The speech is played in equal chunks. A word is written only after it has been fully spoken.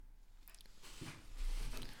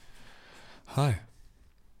Hi,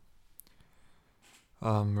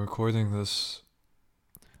 I'm recording this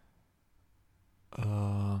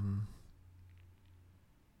um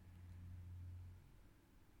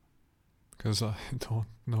because I don't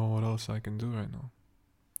know what else I can do right now.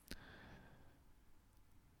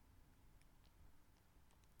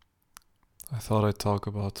 I thought I'd talk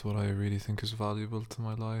about what I really think is valuable to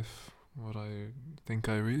my life, what I think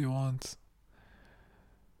I really want.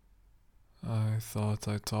 I thought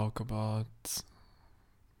I'd talk about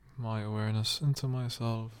my awareness into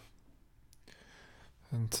myself,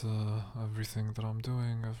 into everything that I'm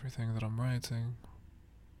doing, everything that I'm writing.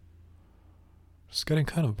 It's getting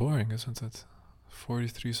kind of boring, isn't it?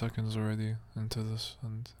 43 seconds already into this,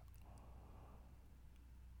 and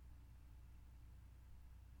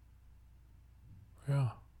yeah.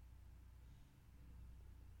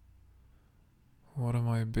 What am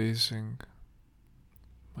I basing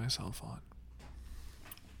myself on?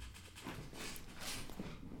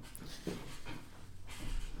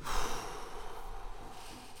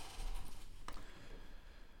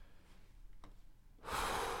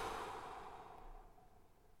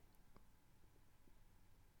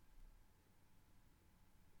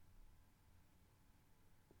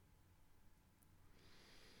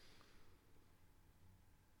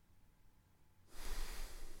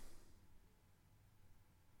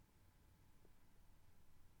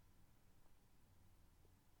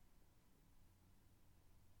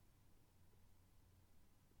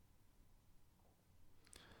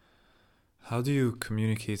 How do you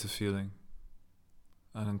communicate a feeling,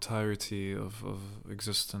 an entirety of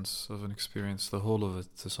existence, of an experience, the whole of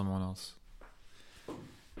it to someone else?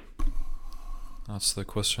 That's the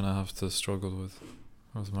question I have to struggle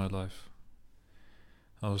with my life.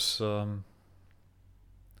 I was on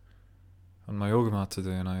my yoga mat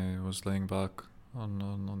today and I was laying back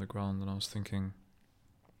on the ground and I was thinking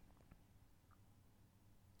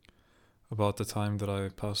about the time that I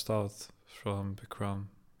passed out from Bikram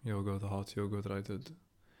yoga, the hot yoga that I did.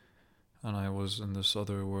 And I was in this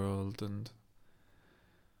other world, and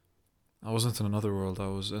I wasn't in another world. I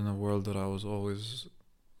was in a world that I was always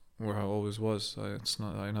where I always was. It's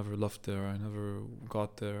not. I never left there. I never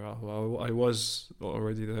got there. I was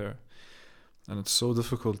already there, and it's so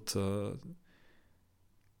difficult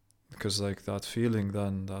because like that feeling,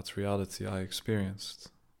 then that reality I experienced.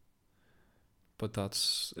 But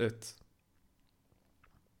that's it.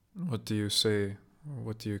 What do you say?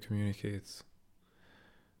 What do you communicate?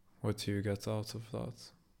 What do you get out of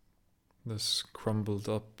that? This crumbled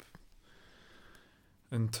up,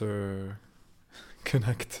 interconnected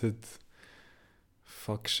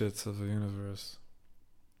fuck shit of a universe.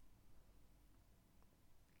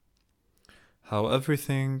 How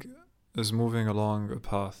everything is moving along a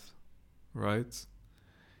path, right?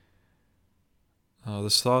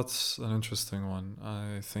 This thought's an interesting one.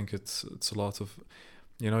 I think it's a lot of,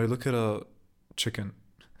 you look at a chicken,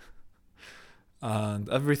 and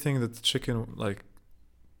everything that the chicken like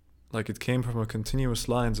it came from a continuous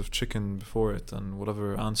lines of chicken before it, and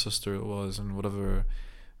whatever ancestor it was, and whatever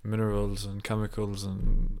minerals and chemicals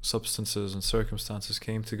and substances and circumstances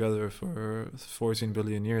came together for 14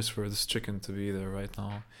 billion years for this chicken to be there right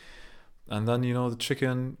now. And then, the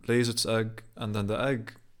chicken lays its egg, and then the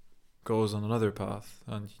egg goes on another path,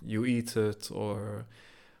 and you eat it, or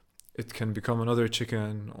it can become another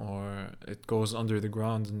chicken, or it goes under the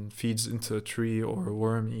ground and feeds into a tree, or a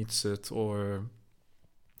worm eats it, or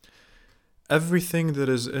everything that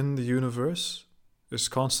is in the universe is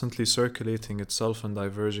constantly circulating itself and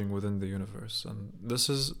diverging within the universe. And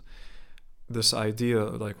this idea,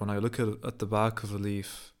 like when I look at the back of a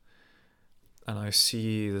leaf and I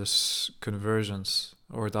see this convergence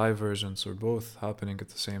or divergence or both happening at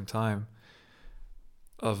the same time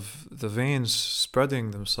of the veins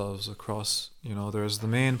spreading themselves across, there's the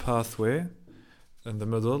main pathway in the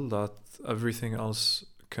middle that everything else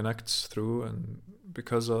connects through and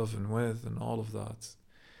because of and with and all of that.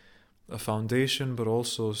 A foundation, but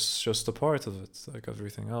also just a part of it, like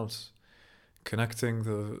everything else. Connecting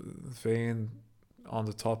the vein on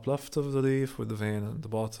the top left of the leaf with the vein on the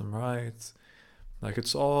bottom right. Like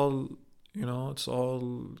it's all, it's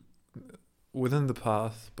all within the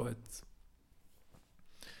path, but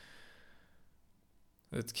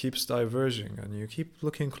it keeps diverging and you keep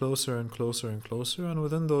looking closer and closer and closer, and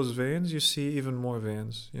within those veins you see even more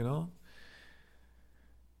veins.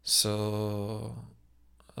 So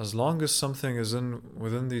as long as something is in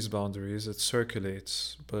within these boundaries, it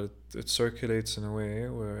circulates, but it circulates in a way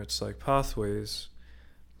where it's like pathways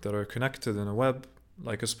that are connected in a web,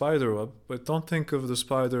 like a spider web. But don't think of the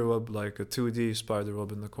spider web like a 2D spider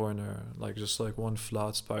web in the corner, like just like one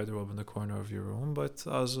flat spider web in the corner of your room, but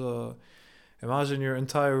as a Imagine your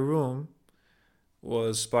entire room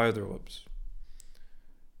was spider webs,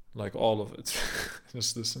 like all of it.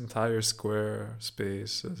 Just this entire square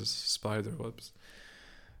space is spider webs,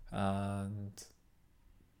 and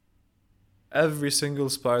every single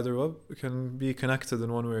spider web can be connected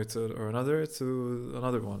in one way or another to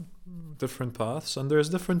another one, different paths, and there's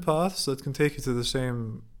different paths that can take you to the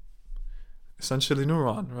same, essentially,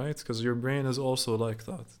 neuron, right? Because your brain is also like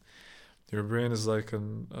that. Your brain is like a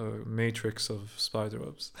matrix of spider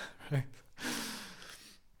webs, right?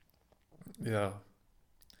 Yeah.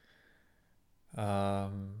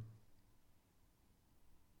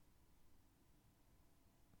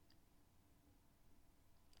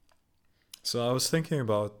 So I was thinking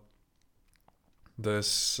about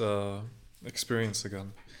this experience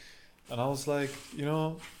again, and I was like,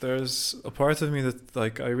 there's a part of me that,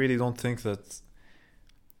 like, I really don't think that.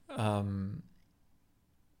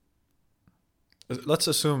 Let's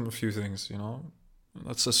assume a few things,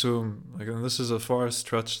 Let's assume, like, and this is a far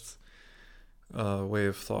stretched way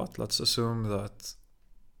of thought. Let's assume that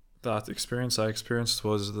experience I experienced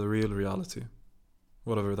was the real reality,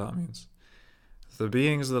 whatever that means. The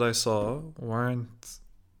beings that I saw weren't.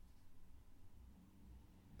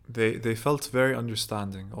 They felt very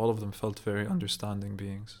understanding. All of them felt very understanding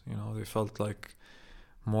beings. They felt like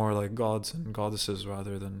more like gods and goddesses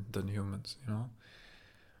rather than humans.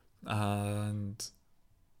 And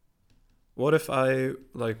what if I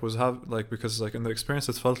because in the experience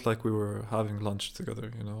it felt like we were having lunch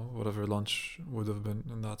together, whatever lunch would have been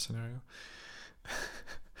in that scenario.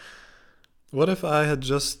 What if I had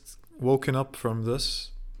just woken up from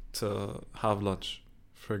this to have lunch,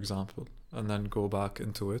 for example, and then go back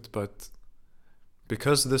into it, but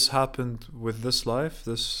because this happened with this life,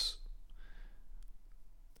 this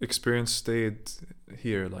experience stayed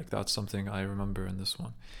here, like that's something I remember in this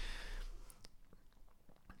one.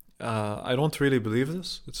 I don't really believe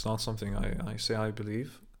this. It's not something I say I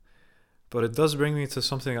believe. But it does bring me to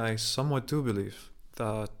something I somewhat do believe,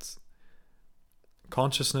 that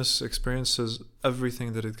consciousness experiences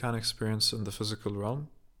everything that it can experience in the physical realm,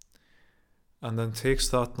 and then takes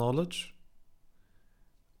that knowledge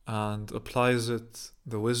and applies it,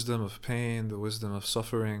 the wisdom of pain, the wisdom of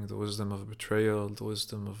suffering, the wisdom of betrayal, the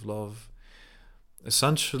wisdom of love,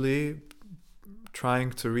 essentially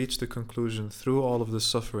trying to reach the conclusion through all of this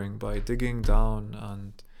suffering by digging down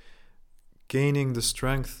and gaining the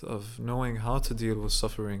strength of knowing how to deal with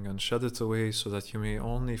suffering and shed it away so that you may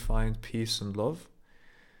only find peace and love,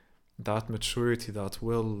 that maturity, that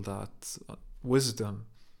will, that wisdom.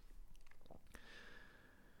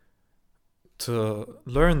 To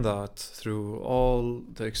learn that through all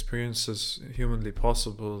the experiences humanly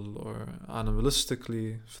possible, or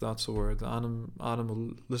animalistically, if that's a word,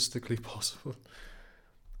 animalistically possible,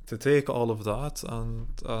 to take all of that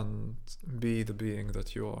and be the being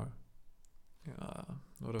that you are,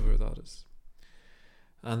 whatever that is,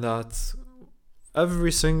 and that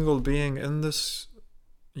every single being in this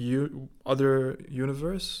other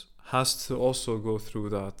universe has to also go through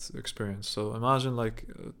that experience. So imagine, like,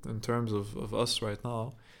 in terms of us right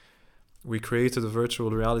now, we created a virtual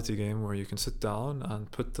reality game where you can sit down and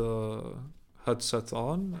put the headset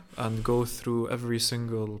on and go through every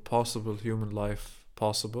single possible human life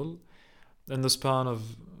possible in the span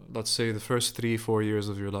of, let's say, the first 3-4 years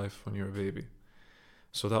of your life when you're a baby.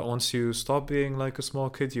 So that once you stop being like a small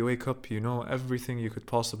kid, you wake up, you know everything you could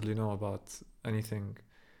possibly know about anything,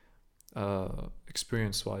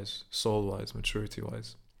 experience-wise, soul-wise,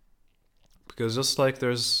 maturity-wise. Because just like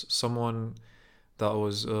there's someone that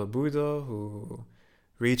was a Buddha who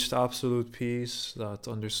reached absolute peace, that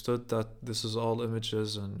understood that this is all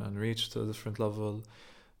images and reached a different level,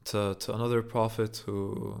 to another prophet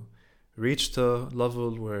who reached a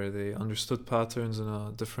level where they understood patterns in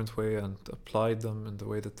a different way and applied them in the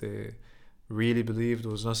way that they really believed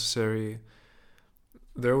was necessary.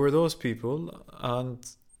 There were those people, and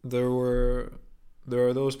there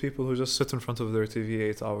are those people who just sit in front of their TV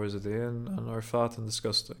 8 hours a day and are fat and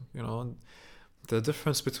disgusting, and the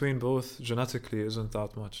difference between both genetically isn't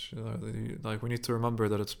that much. Like, we need to remember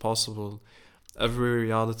that it's possible. Every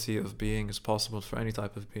reality of being is possible for any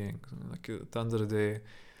type of being. Like, at the end of the day,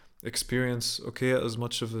 experience, as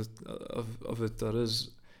much of it that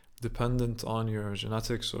is dependent on your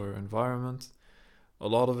genetics or environment, a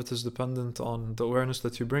lot of it is dependent on the awareness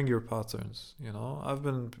that you bring your patterns. I've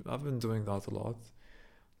been doing that a lot,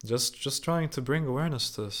 just trying to bring awareness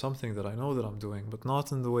to something that I know that I'm doing, but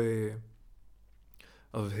not in the way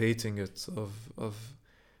of hating it, of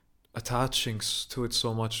attaching to it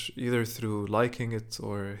so much, either through liking it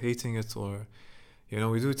or hating it, or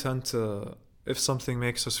we do tend to, if something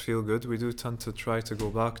makes us feel good, we do tend to try to go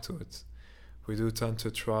back to it. we do tend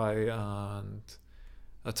to try and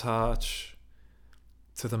attach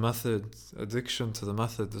to the method, addiction to the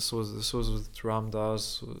method. This was with Ram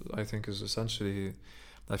Dass. I think is essentially,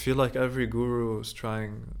 I feel like every guru is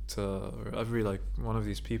trying to, or every like one of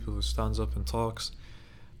these people who stands up and talks,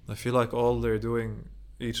 I feel like all they're doing,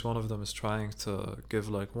 each one of them is trying to give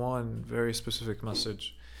like one very specific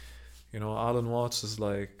message. Alan Watts is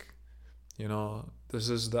like, this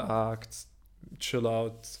is the act, chill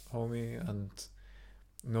out, homie, and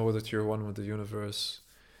know that you're one with the universe.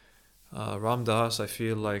 Ram Dass, I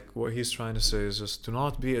feel like what he's trying to say is just do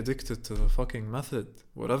not be addicted to the fucking method,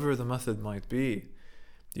 whatever the method might be.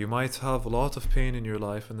 You might have a lot of pain in your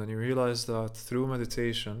life, and then you realize that through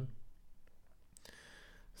meditation,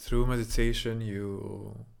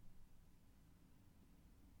 you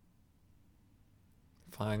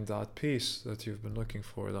find that peace that you've been looking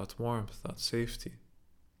for, that warmth, that safety.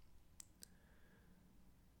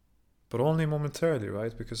 But only momentarily,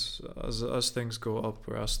 right? Because as things go up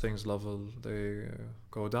or as things level, they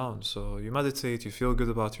go down. So you meditate, you feel good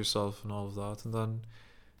about yourself and all of that, and then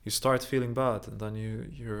you start feeling bad, and then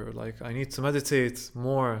you're like, I need to meditate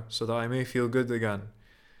more so that I may feel good again.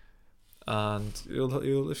 And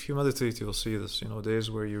you'll if you meditate, you'll see this.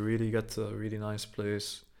 Days where you really get to a really nice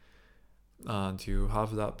place, and you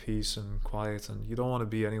have that peace and quiet, and you don't want to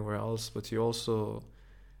be anywhere else, but you also,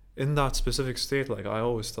 in that specific state, like I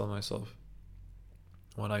always tell myself,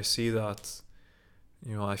 when I see that,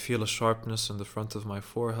 I feel a sharpness in the front of my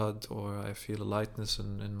forehead, or I feel a lightness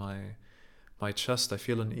in my chest, I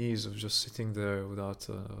feel an ease of just sitting there without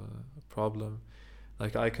a problem.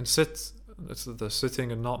 Like I can sit, it's the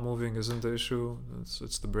sitting and not moving isn't the issue,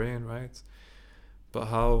 it's the brain, right? But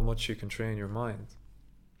how much you can train your mind.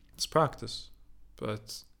 It's practice,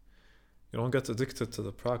 but you don't get addicted to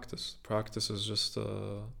the practice. Practice is just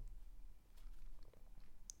a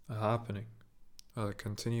happening, a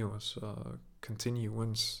continuance.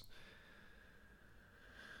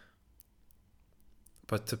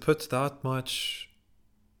 But to put that much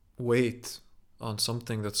weight on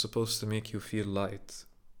something that's supposed to make you feel light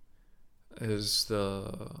is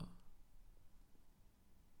the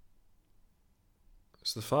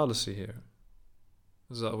fallacy here.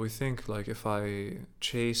 Is that we think like if I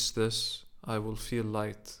chase this, I will feel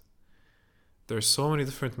light. There's so many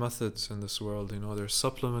different methods in this world, there's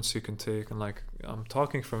supplements you can take, and like I'm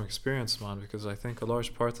talking from experience, man, because I think a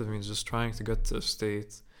large part of me is just trying to get to a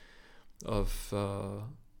state of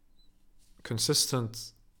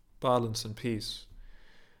consistent balance and peace.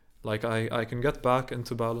 Like I can get back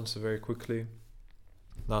into balance very quickly.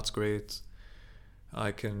 That's great.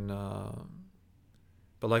 I can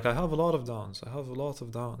but like I have a lot of downs.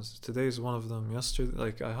 Today's one of them. Yesterday,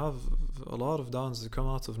 like I have a lot of downs that come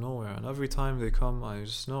out of nowhere, and every time they come, I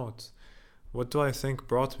just note, what do I think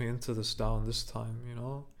brought me into this down this time,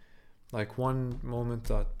 Like one moment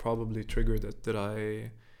that probably triggered it, did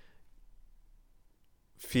I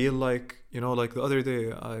feel like, like the other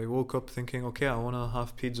day I woke up thinking, okay, I want to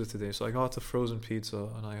have pizza today. So I got a frozen pizza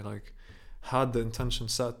and I like had the intention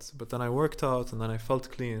set, but then I worked out and then I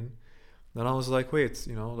felt clean. Then I was like, wait,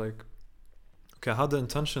 like, okay, I had the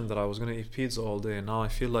intention that I was going to eat pizza all day. And now I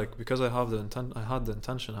feel like because I had the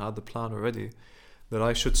intention, I had the plan already, that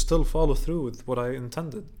I should still follow through with what I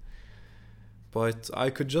intended. But I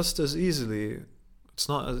could just as easily, it's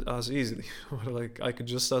not as easily, like I could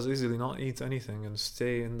just as easily not eat anything and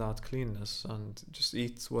stay in that cleanness and just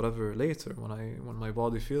eat whatever later when my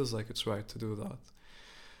body feels like it's right to do that.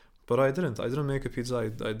 But I didn't make a pizza.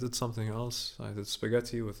 I did something else. I did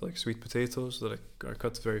spaghetti with like sweet potatoes that I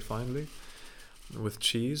cut very finely with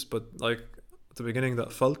cheese. But like at the beginning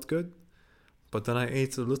that felt good, but then I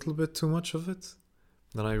ate a little bit too much of it.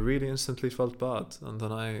 Then I really instantly felt bad, and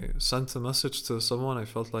then I sent a message to someone I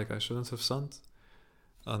felt like I shouldn't have sent,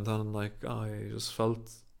 and then like I just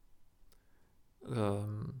felt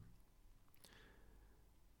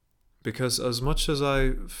because as much as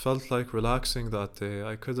I felt like relaxing that day,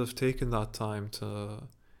 I could have taken that time to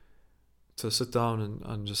sit down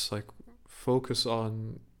and just like focus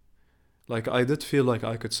on, like I did feel like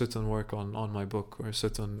I could sit and work on my book, or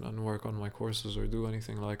sit and work on my courses, or do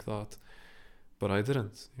anything like that, but I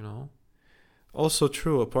didn't. Also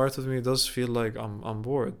true, a part of me does feel like I'm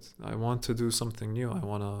bored. I want to do something new. I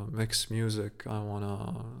want to mix music. I want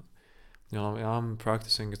to, I'm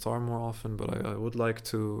practicing guitar more often, but I would like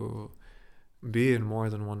to be in more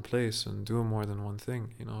than one place and do more than one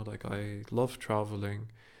thing. Like I love traveling,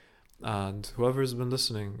 and whoever's been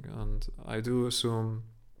listening, and I do assume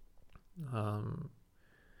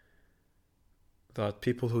that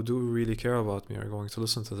people who do really care about me are going to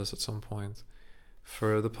listen to this at some point.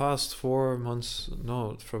 For the past 4 months,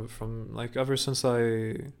 no, from like ever since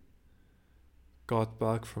I got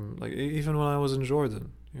back from like even when I was in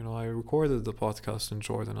Jordan, I recorded the podcast in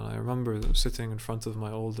Jordan, and I remember sitting in front of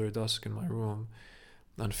my older desk in my room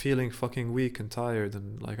and feeling fucking weak and tired,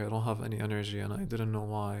 and like I don't have any energy, and I didn't know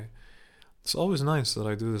why. It's always nice that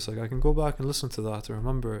I do this. Like I can go back and listen to that and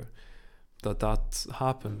remember that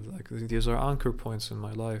happened. Like these are anchor points in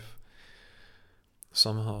my life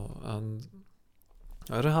somehow, and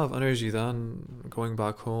I didn't have energy then. Going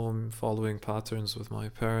back home, following patterns with my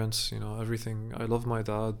parents, everything. I love my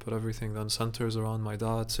dad, but everything then centers around my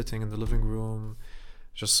dad sitting in the living room,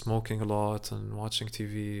 just smoking a lot and watching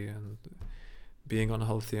TV and being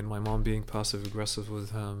unhealthy, and my mom being passive aggressive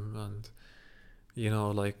with him, and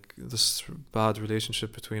like this bad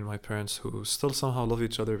relationship between my parents, who still somehow love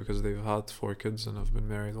each other because they've had 4 kids and have been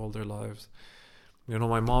married all their lives.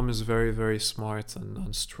 My mom is very, very smart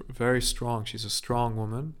and very strong. She's a strong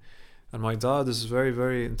woman. And my dad is very,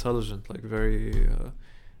 very intelligent, like very,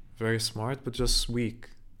 very smart, but just weak.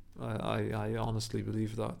 I honestly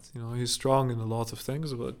believe that. He's strong in a lot of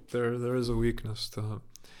things, but there is a weakness to him.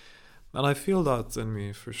 And I feel that in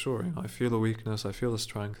me for sure. I feel a weakness, I feel a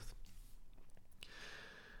strength.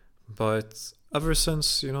 But ever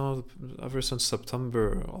since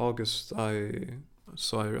September, August, I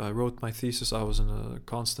wrote my thesis. I was in a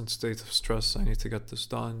constant state of stress. I need to get this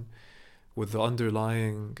done, with the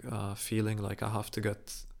underlying feeling like I have to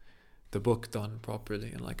get the book done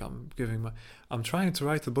properly, and like I'm trying to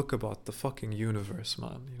write a book about the fucking universe,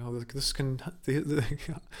 man. Like this can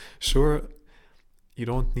sure, you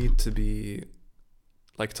don't need to be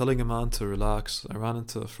like telling a man to relax. I ran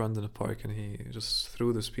into a friend in a park, and he just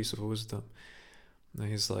threw this piece of wisdom. And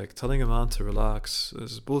he's like, telling a man to relax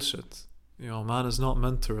is bullshit. A man is not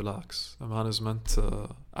meant to relax. A man is meant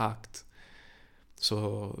to act.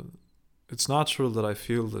 So it's natural that I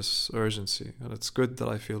feel this urgency, and it's good that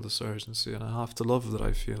I feel this urgency, and I have to love that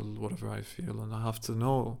I feel whatever I feel, and I have to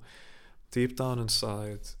know deep down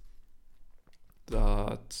inside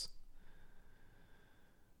that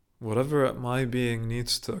whatever my being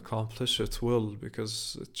needs to accomplish, it will,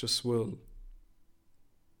 because it just will.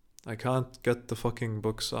 I can't get the fucking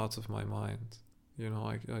books out of my mind.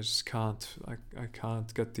 I just can't. I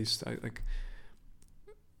can't get these. I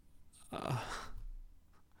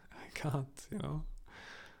can't.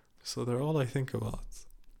 So they're all I think about.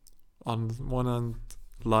 On one end,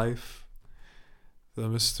 life, the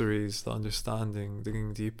mysteries, the understanding,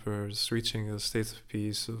 digging deeper, just reaching a state of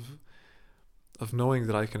peace, of knowing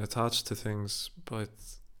that I can attach to things, but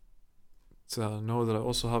to know that I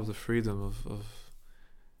also have the freedom of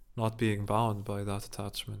not being bound by that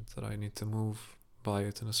attachment, that I need to move by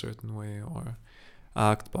it in a certain way or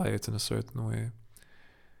act by it in a certain way.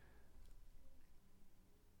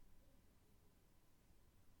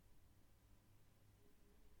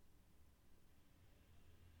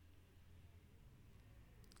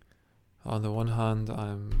 On the one hand,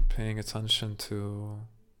 I'm paying attention to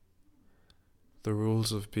the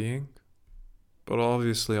rules of being, but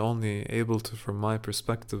obviously only able to from my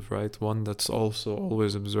perspective, right? One that's also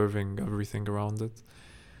always observing everything around it.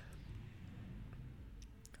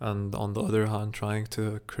 And on the other hand, trying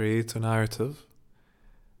to create a narrative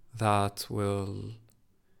that will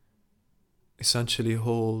essentially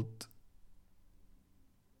hold,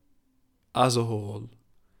 as a whole,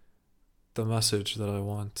 the message that I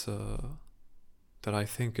want, that I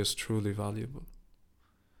think is truly valuable.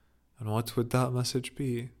 And what would that message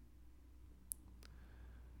be?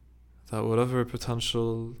 That whatever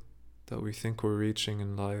potential that we think we're reaching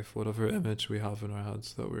in life, whatever image we have in our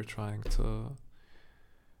heads that we're trying to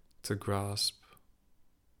grasp,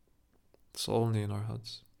 it's only in our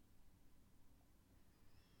heads.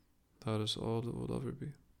 That is all it will ever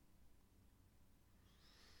be.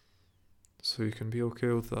 So you can be okay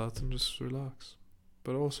with that and just relax.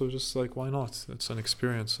 But also just like, why not? It's an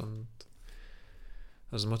experience, and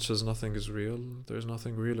as much as nothing is real, there's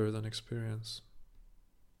nothing realer than experience.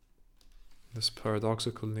 This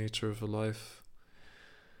paradoxical nature of a life,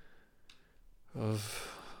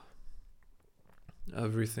 of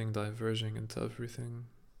everything diverging into everything.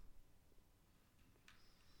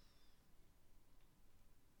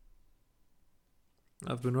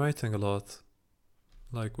 I've been writing a lot,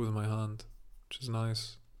 like with my hand, which is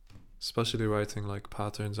nice. Especially writing like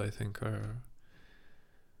patterns I think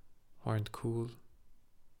aren't cool.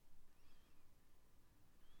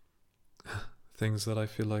 Things that I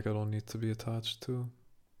feel like I don't need to be attached to.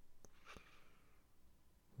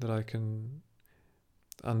 That I can,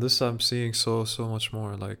 and this I'm seeing so much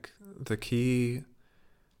more, like the key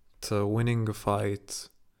to winning a fight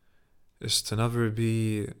is to never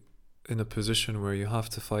be in a position where you have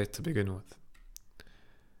to fight to begin with.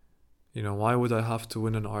 You know, why would I have to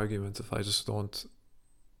win an argument if I just don't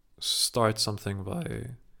start something by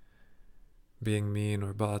being mean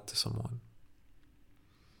or bad to someone?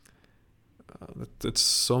 It's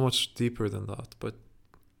so much deeper than that, but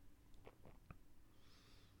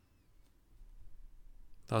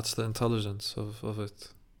that's the intelligence of it.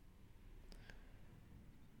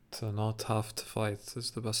 To not have to fight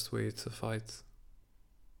is the best way to fight.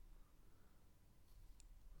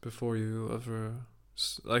 Before you ever...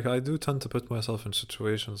 Like, I do tend to put myself in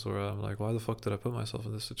situations where I'm like, why the fuck did I put myself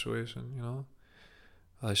in this situation, you know?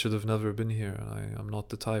 I should have never been here, and I'm not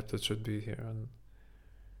the type that should be here, and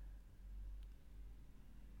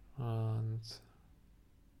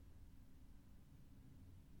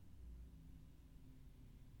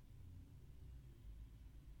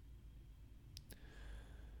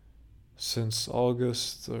since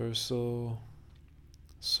August or so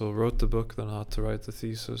wrote the book, then had to write the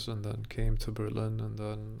thesis, and then came to Berlin, and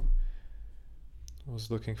then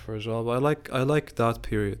was looking for a job. I like that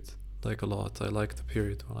period like a lot. I like the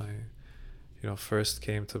period when I first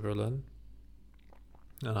came to Berlin,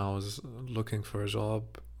 and I was looking for a job,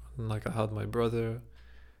 and like I had my brother,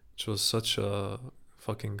 which was such a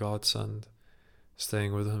fucking godsend,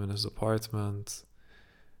 staying with him in his apartment,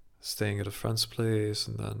 staying at a friend's place,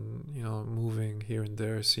 and then, moving here and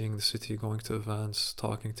there, seeing the city, going to events,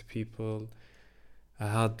 talking to people. I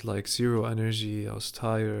had like zero energy, I was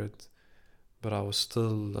tired, but I was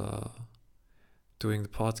still doing the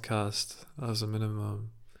podcast as a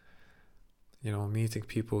minimum, meeting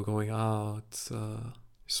people, going out,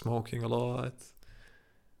 smoking a lot,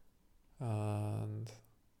 and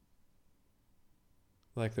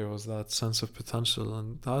like there was that sense of potential.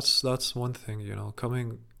 And that's one thing,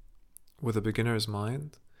 coming with a beginner's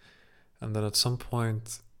mind, and then at some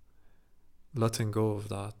point letting go of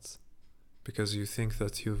that, because you think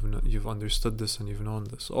that you've understood this and you've known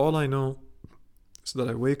this. All I know is that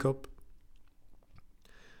I wake up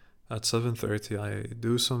at 7:30. I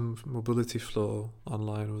do some mobility flow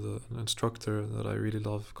online with an instructor that I really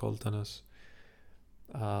love called Dennis,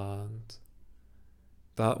 and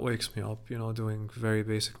that wakes me up, doing very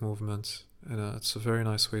basic movements, and it's a very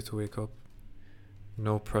nice way to wake up.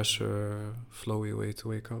 No pressure, flowy way to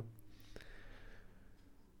wake up.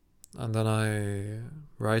 And then I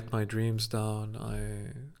write my dreams down,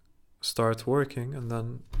 I start working, and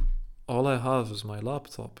then all I have is my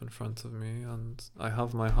laptop in front of me, and I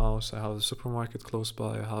have my house, I have a supermarket close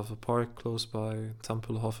by, I have a park close by,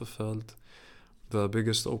 Tempelhoferfeld, the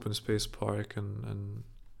biggest open space park in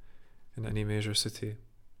any major city.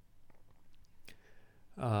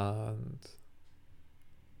 And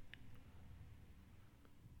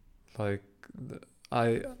like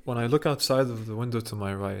when I look outside of the window to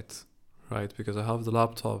my right, because I have the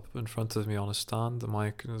laptop in front of me on a stand, the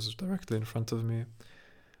mic is directly in front of me.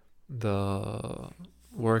 The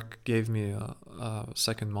work gave me a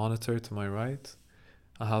second monitor to my right.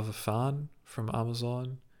 I have a fan from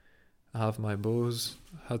Amazon. I have my Bose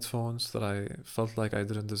headphones that I felt like I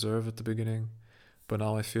didn't deserve at the beginning, but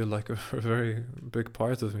now I feel like a very big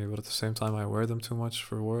part of me. But at the same time, I wear them too much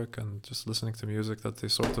for work and just listening to music, that they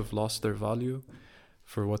sort of lost their value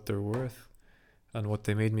for what they're worth and what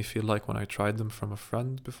they made me feel like when I tried them from a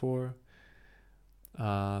friend before.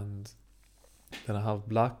 And then I have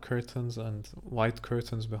black curtains and white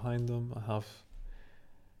curtains behind them. I have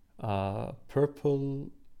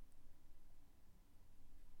purple...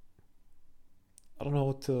 I don't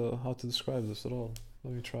know how to describe this at all.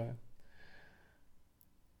 Let me try.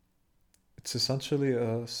 It's essentially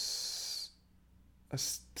a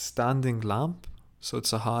standing lamp. So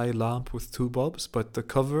it's a high lamp with two bulbs, but the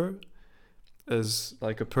cover is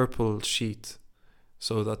like a purple sheet,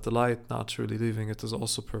 so that the light naturally leaving it is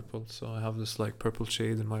also purple. So I have this like purple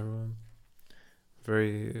shade in my room,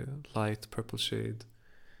 very light purple shade.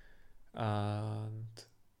 And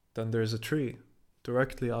then there's a tree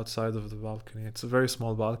directly outside of the balcony. It's a very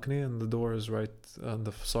small balcony, and the door is right, and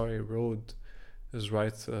road is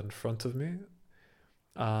right in front of me.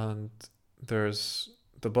 And there's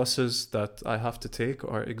the buses that I have to take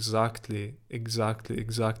are exactly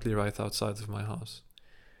right outside of my house.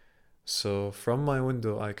 So from my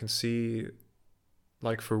window, I can see,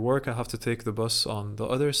 like for work, I have to take the bus on the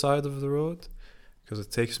other side of the road, because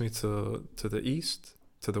it takes me to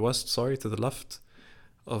the left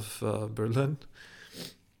of Berlin.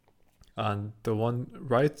 And the one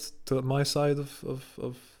right to my side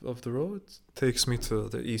of the road takes me to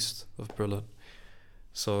the east of Berlin.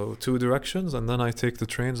 So two directions, and then I take the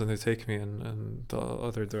trains and they take me in the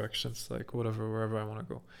other directions, like wherever I want to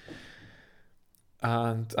go.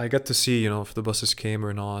 And I get to see, if the buses came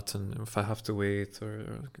or not, and if I have to wait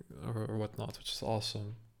or whatnot, which is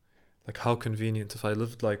awesome. Like how convenient. If I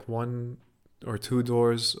lived like one or two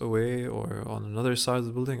doors away or on another side of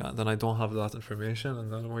the building, then I don't have that information,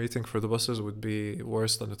 and then waiting for the buses would be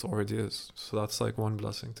worse than it already is. So that's like one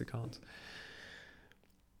blessing to count.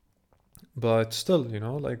 But still,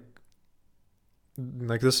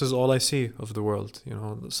 like this is all I see of the world.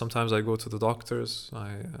 Sometimes I go to the doctors.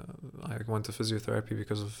 I went to physiotherapy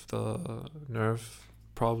because of the nerve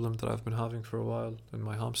problem that I've been having for a while in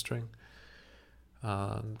my hamstring,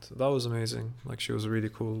 and that was amazing. Like she was a really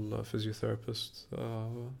cool physiotherapist.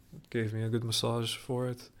 Gave me a good massage for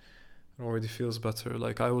it. It already feels better.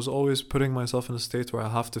 Like I was always putting myself in a state where I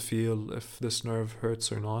have to feel if this nerve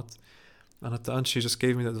hurts or not. And at the end, she just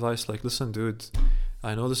gave me the advice like, listen, dude,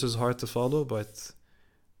 I know this is hard to follow, but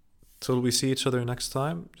till we see each other next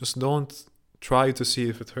time, just don't try to see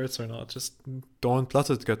if it hurts or not. Just don't let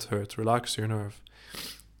it get hurt. Relax your nerve.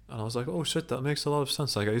 And I was like, oh shit, that makes a lot of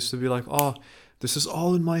sense. Like I used to be like, oh, this is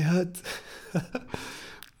all in my head.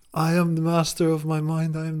 I am the master of my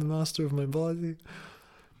mind. I am the master of my body.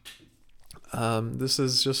 This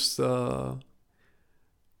is just...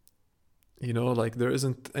 like there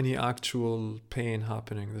isn't any actual pain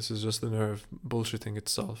happening. This is just the nerve bullshitting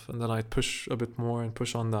itself. And then I'd push a bit more and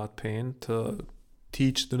push on that pain to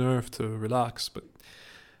teach the nerve to relax. But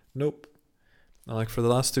nope. And like for the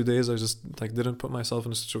last 2 days, I just like didn't put myself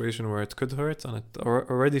in a situation where it could hurt, and it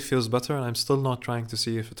already feels better. And I'm still not trying to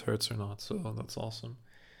see if it hurts or not. So that's awesome.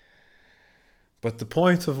 But the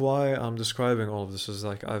point of why I'm describing all of this is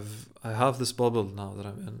like I have this bubble now that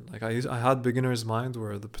I'm in. Like I had beginner's mind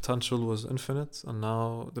where the potential was infinite, and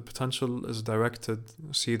now the potential is directed.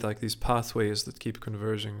 See like these pathways that keep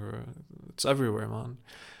converging. It's everywhere, man.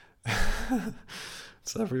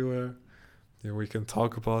 It's everywhere. We can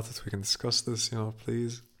talk about it. We can discuss this,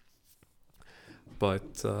 please.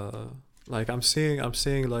 But like I'm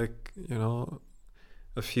seeing like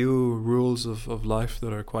a few rules of life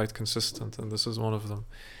that are quite consistent, and this is one of them.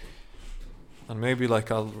 And maybe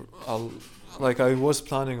like I'll like I was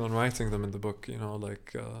planning on writing them in the book,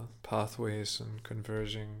 like pathways and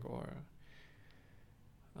converging, or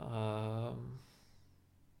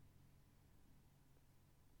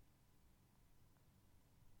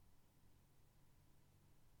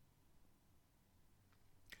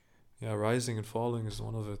yeah, rising and falling is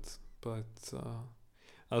one of it. But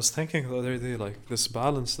I was thinking the other day, like this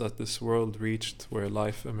balance that this world reached, where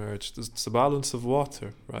life emerged, it's a balance of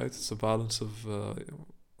water, right? It's a balance of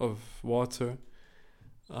water,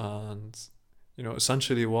 and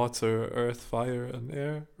essentially water, earth, fire, and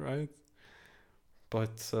air, right?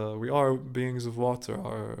 But we are beings of water.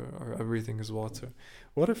 Our everything is water.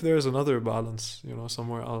 What if there's another balance,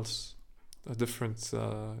 somewhere else, a different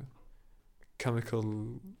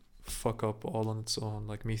chemical fuck up all on its own,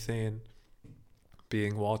 like methane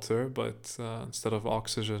being water, but instead of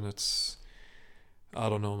oxygen, it's, I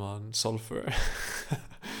don't know, man, sulfur.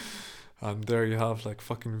 And there you have like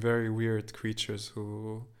fucking very weird creatures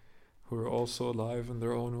who are also alive in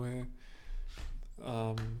their own way.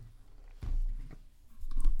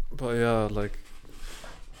 But yeah, like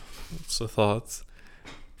it's a thought.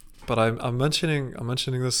 But I'm mentioning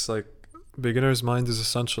this like beginner's mind is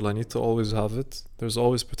essential. I need to always have it. There's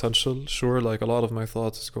always potential. Sure, like a lot of my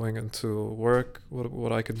thoughts is going into work,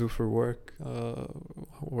 what I can do for work,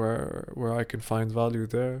 where I can find value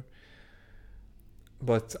there.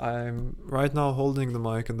 But I'm right now holding the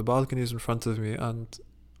mic and the balcony is in front of me, and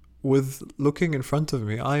with looking in front of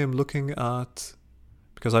me, I am looking at,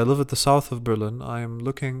 because I live at the south of Berlin, I am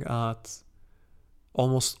looking at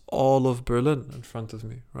almost all of Berlin in front of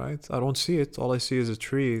me, right? I don't see it. All I see is a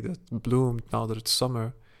tree that bloomed now that it's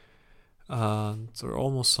summer, or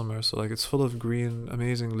almost summer. So like it's full of green,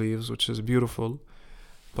 amazing leaves, which is beautiful.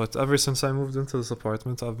 But ever since I moved into this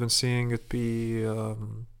apartment, I've been seeing it be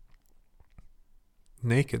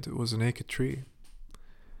naked. It was a naked tree,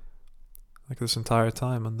 like this entire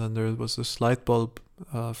time. And then there was this light bulb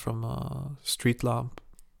from a street lamp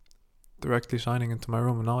directly shining into my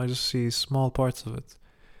room, and now I just see small parts of it,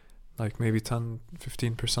 like maybe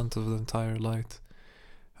 10-15% of the entire light.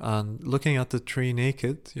 And looking at the tree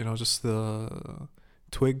naked, just the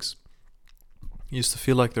twigs, used to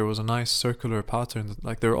feel like there was a nice circular pattern,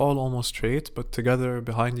 like they're all almost straight but together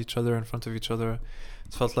behind each other, in front of each other.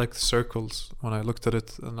 It felt like circles when I looked at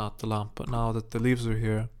it and at the lamp. But now that the leaves are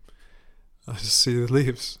here, I just see the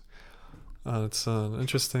leaves, and it's an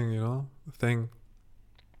interesting thing.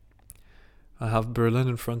 I have Berlin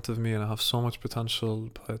in front of me and I have so much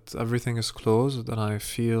potential, but everything is closed and I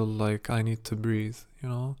feel like I need to breathe,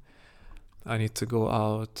 I need to go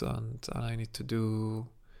out and I need to do.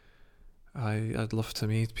 I'd love to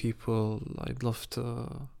meet people. I'd love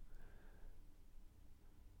to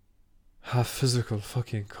have physical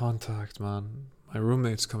fucking contact, man. My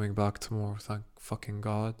roommate's coming back tomorrow, thank fucking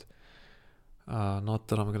God. Not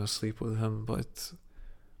that I'm gonna sleep with him, but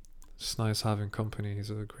it's nice having company. He's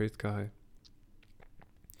a great guy.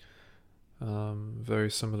 Very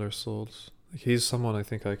similar souls. He's someone I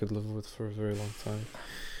think I could live with for a very long time.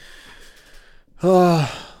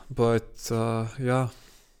 Yeah.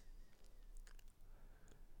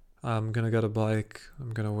 I'm gonna get a bike.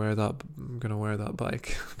 I'm gonna wear that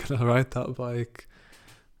bike. I'm gonna ride that bike.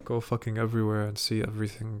 Go fucking everywhere and see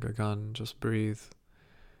everything again. Just breathe.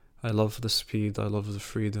 I love the speed. I love the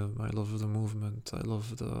freedom. I love the movement. I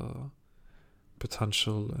love the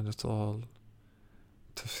potential in it all.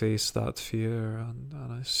 To face that fear, and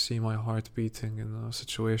I see my heart beating in a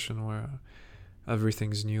situation where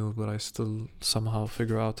everything's new, but I still somehow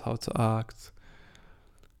figure out how to act.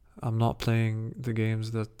 I'm not playing the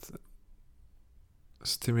games that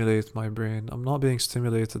stimulate my brain. I'm not being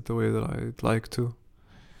stimulated the way that I'd like to.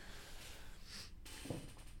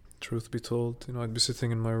 Truth be told, I'd be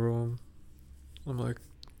sitting in my room. I'm like,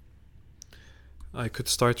 I could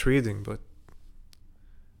start reading, but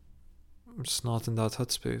I'm just not in that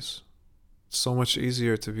headspace. It's so much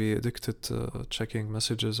easier to be addicted to checking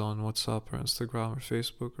messages on WhatsApp or Instagram or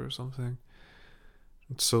Facebook or something.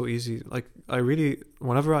 It's so easy. Like,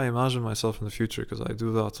 whenever I imagine myself in the future, because I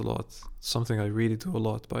do that a lot, something I really do a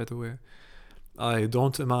lot, by the way, I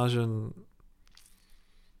don't imagine,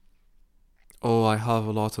 oh, I have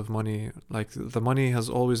a lot of money. Like, the money has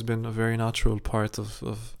always been a very natural part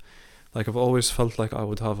of like, I've always felt like I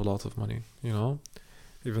would have a lot of money,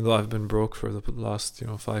 even though I've been broke for the last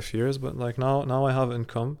 5 years. But like now I have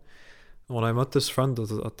income. When I met this friend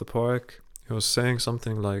at the park, he was saying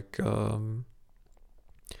something like,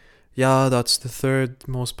 yeah, that's the third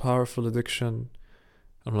most powerful addiction.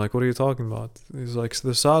 I'm like, what are you talking about? He's like,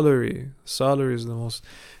 the salary is the most.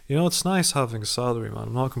 It's nice having a salary, man.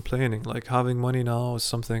 I'm not complaining. Like, having money now is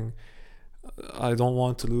something I don't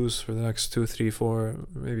want to lose for the next 2, 3, 4,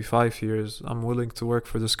 maybe 5 years. I'm willing to work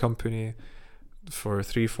for this company for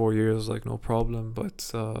 3, 4 years, like, no problem. But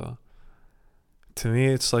to me,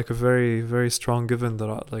 it's like a very, very strong given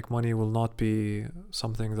that like money will not be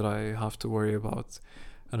something that I have to worry about,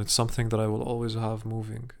 and it's something that I will always have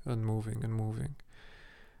moving and moving and moving.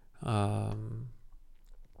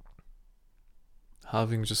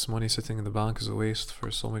 Having just money sitting in the bank is a waste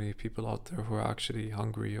for so many people out there who are actually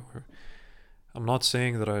hungry. Or I'm not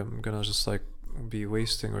saying that I'm gonna just like be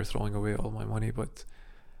wasting or throwing away all my money, but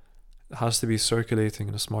it has to be circulating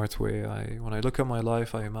in a smart way. When I look at my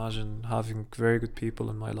life, I imagine having very good people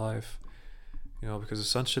in my life, because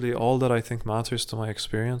essentially all that I think matters to my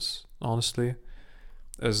experience, honestly,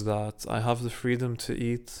 is that I have the freedom to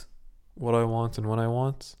eat what I want and when I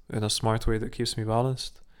want in a smart way that keeps me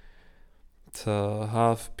balanced. To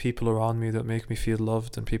have people around me that make me feel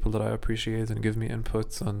loved and people that I appreciate and give me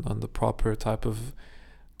input on the proper type of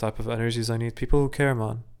energies I need. People who care,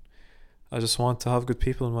 man. I just want to have good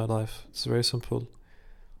people in my life. It's very simple.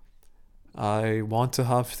 I want to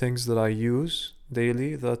have things that I use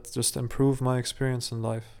daily that just improve my experience in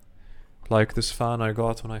life. Like this fan I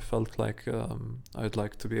got when I felt like I'd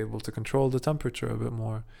like to be able to control the temperature a bit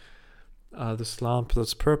more. This lamp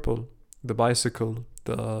that's purple. The bicycle.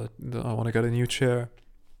 I want to get a new chair.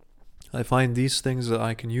 I find these things that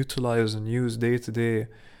I can utilize and use day to day,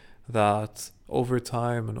 that over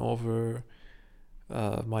time and over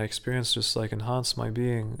my experience just like enhance my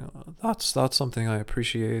being. That's something I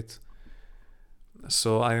appreciate.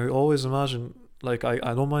 So I always imagine, like,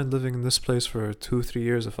 I don't mind living in this place for 2-3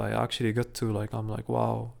 years if I actually get to, like, I'm like,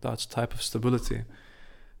 wow, that's type of stability.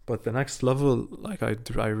 But the next level, like,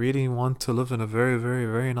 I really want to live in a very, very,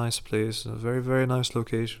 very nice place, in a very, very nice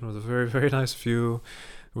location with a very, very nice view,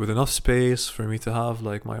 with enough space for me to have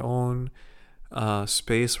like my own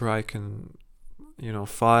space where I can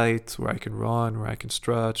fight, where I can run, where I can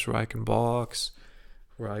stretch, where I can box,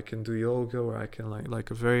 where I can do yoga, where I can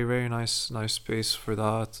like a very, very nice space for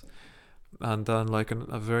that. And then like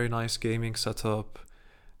a very nice gaming setup,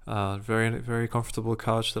 very, very comfortable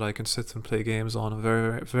couch that I can sit and play games on, a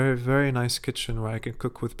very, very, very nice kitchen where I can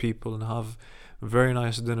cook with people and have very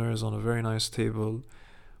nice dinners on a very nice table,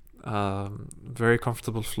 very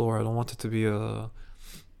comfortable floor. I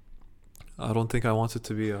don't think I want it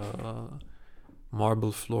to be a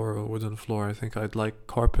marble floor or wooden floor. I think I'd like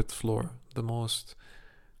carpet floor the most,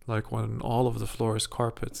 like when all of the floor is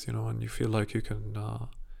carpet, and you feel like you can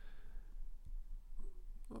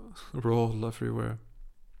roll everywhere.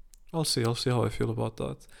 I'll see how I feel about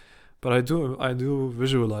that. But I do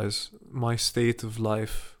visualize my state of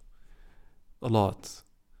life a lot,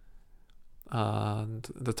 and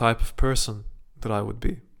the type of person that I would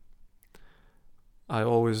be. I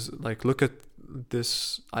always like look at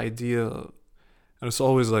this idea, and it's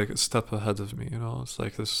always like a step ahead of me. It's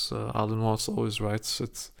like this. Alan Watts always writes,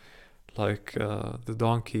 it's like the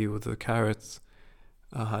donkey with the carrot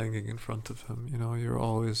hanging in front of him. You're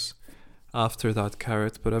always after that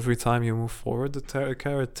carrot, but every time you move forward, the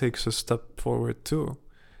carrot takes a step forward too.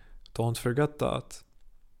 Don't forget that.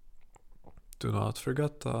 Do not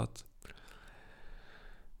forget that.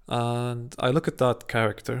 And I look at that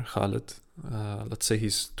character, Khalid. Let's say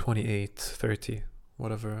he's 28, 30,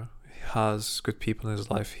 whatever. He has good people in his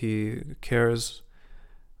life. He cares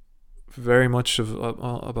very much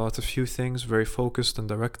about a few things, very focused and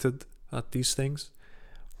directed at these things.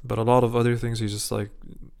 But a lot of other things he just like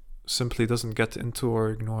simply doesn't get into or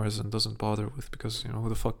ignores and doesn't bother with, because who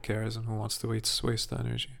the fuck cares, and who wants to waste the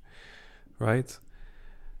energy, right?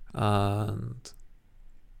 And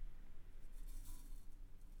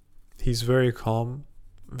he's very calm,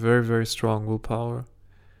 very, very strong willpower,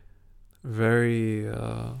 very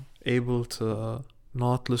able to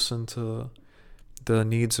not listen to the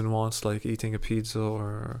needs and wants, like eating a pizza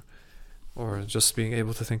or just being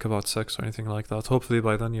able to think about sex or anything like that. Hopefully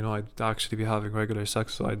by then, I'd actually be having regular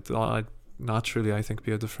sex, so I'd naturally, I think,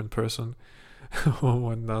 be a different person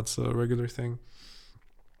when that's a regular thing.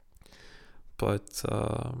 But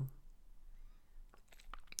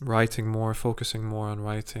writing more, focusing more on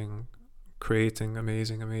writing, creating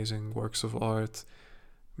amazing works of art,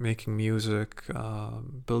 making music,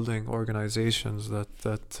 building organizations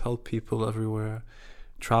that help people everywhere,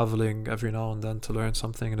 traveling every now and then to learn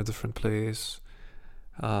something in a different place,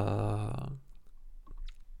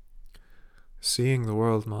 seeing the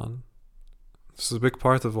world, man. This is a big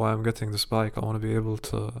part of why I'm getting this bike. I want to be able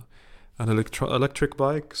to an electric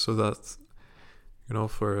bike, so that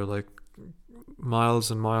for like miles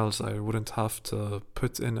and miles I wouldn't have to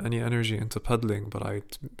put in any energy into pedaling, but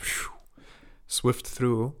I'd swift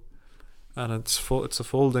through. And it's a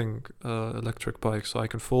folding electric bike, so I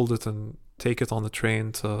can fold it and take it on the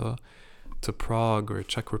train to Prague or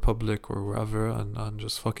Czech Republic or wherever, and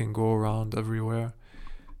just fucking go around everywhere,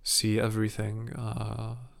 see everything,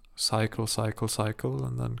 cycle,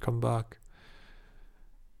 and then come back.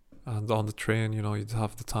 And on the train, you'd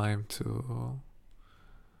have the time to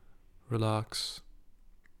relax,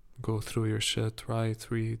 go through your shit, write,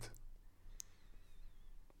 read.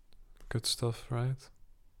 Good stuff, right?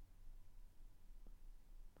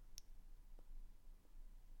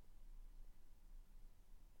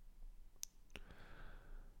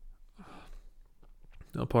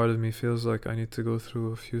 A part of me feels like I need to go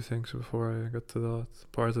through a few things before I get to that.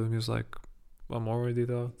 Part of me is like, I'm already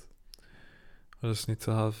that. I just need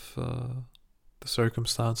to have the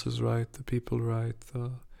circumstances right, the people right,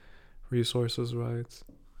 the resources right.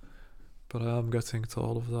 But I am getting to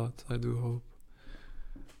all of that, I do hope.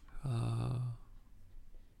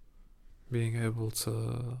 Being able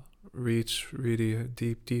to reach really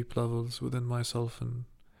deep levels within myself and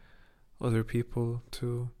other people,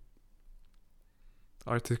 to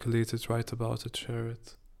articulate it, write about it, share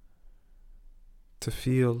it, to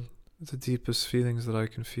feel the deepest feelings that I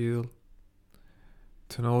can feel,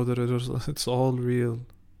 to know that it's all real,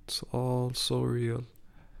 it's all so real.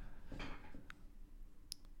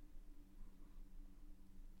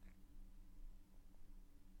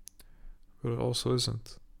 But it also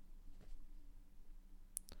isn't.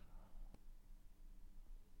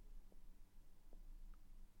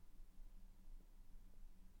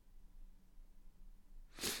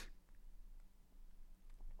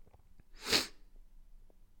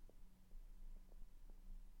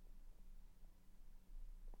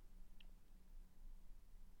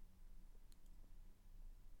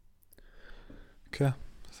 Okay, I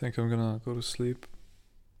think I'm gonna go to sleep.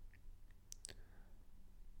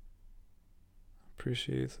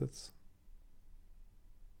 Appreciate it.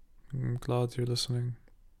 I'm glad you're listening.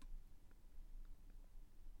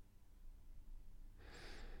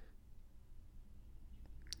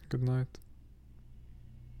 Good night.